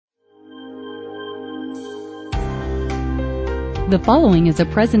The following is a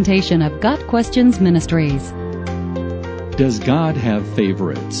presentation of Got Questions Ministries. Does God have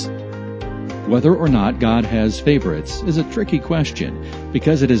favorites? Whether or not God has favorites is a tricky question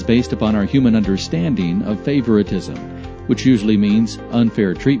because it is based upon our human understanding of favoritism, which usually means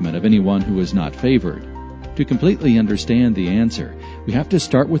unfair treatment of anyone who is not favored. To completely understand the answer, we have to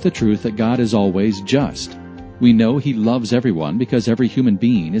start with the truth that God is always just. We know He loves everyone because every human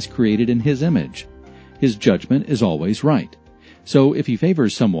being is created in His image. His judgment is always right. So if He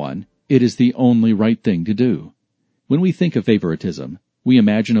favors someone, it is the only right thing to do. When we think of favoritism, we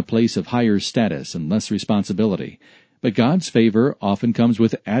imagine a place of higher status and less responsibility, but God's favor often comes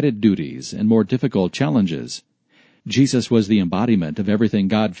with added duties and more difficult challenges. Jesus was the embodiment of everything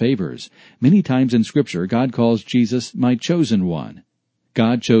God favors. Many times in Scripture, God calls Jesus my chosen one.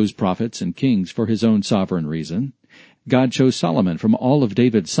 God chose prophets and kings for His own sovereign reason. God chose Solomon from all of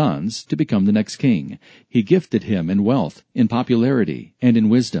David's sons to become the next king. He gifted him in wealth, in popularity, and in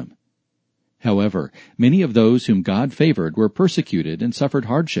wisdom. However, many of those whom God favored were persecuted and suffered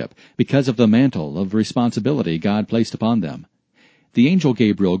hardship because of the mantle of responsibility God placed upon them. The angel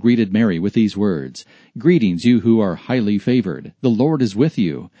Gabriel greeted Mary with these words, "Greetings, you who are highly favored. The Lord is with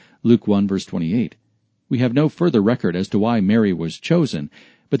you." Luke 1, verse 28. We have no further record as to why Mary was chosen,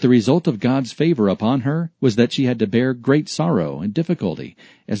 but the result of God's favor upon her was that she had to bear great sorrow and difficulty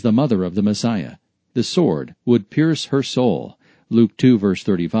as the mother of the Messiah. The sword would pierce her soul. Luke 2, verse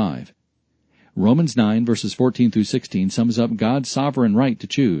 35. Romans 9, verses 14 through 16 sums up God's sovereign right to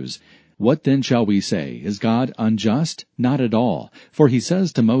choose. "What then shall we say? Is God unjust? Not at all. For He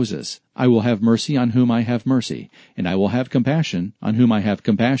says to Moses, I will have mercy on whom I have mercy, and I will have compassion on whom I have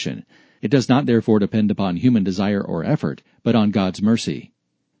compassion. It does not therefore depend upon human desire or effort, but on God's mercy."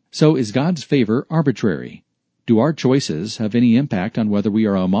 So is God's favor arbitrary? Do our choices have any impact on whether we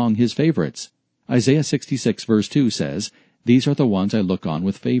are among His favorites? Isaiah 66, verse 2 says, "These are the ones I look on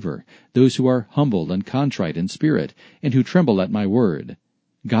with favor, those who are humble and contrite in spirit, and who tremble at my word."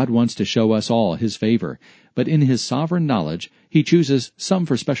 God wants to show us all His favor, but in His sovereign knowledge, He chooses some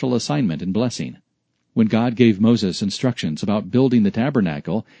for special assignment and blessing. When God gave Moses instructions about building the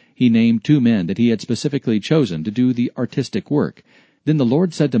tabernacle, He named 2 men that He had specifically chosen to do the artistic work. Then the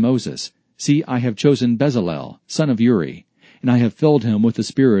Lord said to Moses, "See, I have chosen Bezalel, son of Uri, and I have filled him with the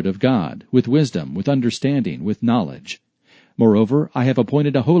Spirit of God, with wisdom, with understanding, with knowledge. Moreover, I have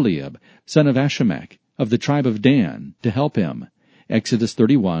appointed Aholiab, son of Ashimach, of the tribe of Dan, to help him." Exodus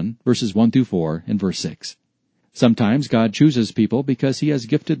 31, verses 1 through 4, and verse 6. Sometimes God chooses people because He has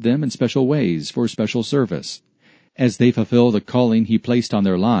gifted them in special ways for special service. As they fulfill the calling He placed on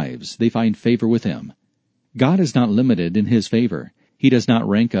their lives, they find favor with Him. God is not limited in His favor. He does not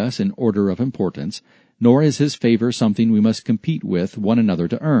rank us in order of importance, nor is His favor something we must compete with one another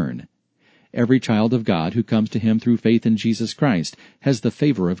to earn. Every child of God who comes to Him through faith in Jesus Christ has the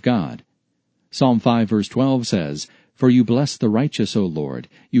favor of God. Psalm 5, verse 12 says, "For you bless the righteous, O Lord.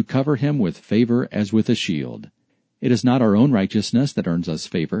 You cover him with favor as with a shield." It is not our own righteousness that earns us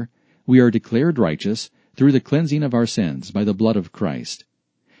favor. We are declared righteous through the cleansing of our sins by the blood of Christ.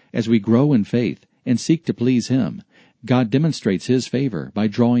 As we grow in faith and seek to please Him, God demonstrates His favor by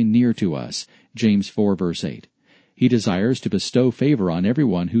drawing near to us. James 4, verse 8. He desires to bestow favor on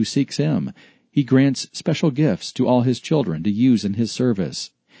everyone who seeks Him. He grants special gifts to all His children to use in His service.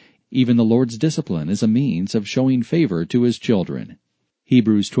 Even the Lord's discipline is a means of showing favor to His children.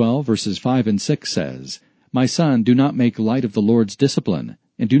 Hebrews 12, verses 5 and 6 says, "My son, do not make light of the Lord's discipline,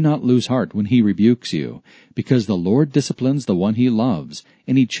 and do not lose heart when He rebukes you, because the Lord disciplines the one He loves,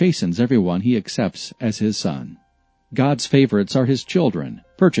 and He chastens everyone He accepts as His son." God's favorites are His children,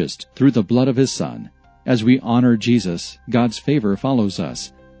 purchased through the blood of His Son. As we honor Jesus, God's favor follows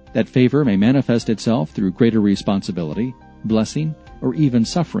us. That favor may manifest itself through greater responsibility, blessing, or even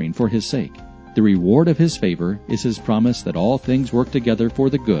suffering for His sake. The reward of His favor is His promise that all things work together for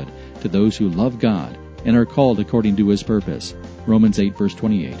the good to those who love God and are called according to His purpose. Romans 8, verse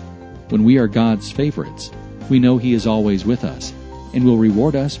 28. When we are God's favorites, we know He is always with us and will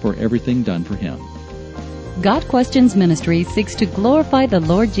reward us for everything done for Him. Got Questions Ministry seeks to glorify the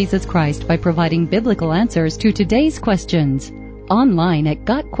Lord Jesus Christ by providing biblical answers to today's questions. Online at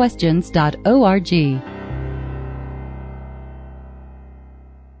gotquestions.org.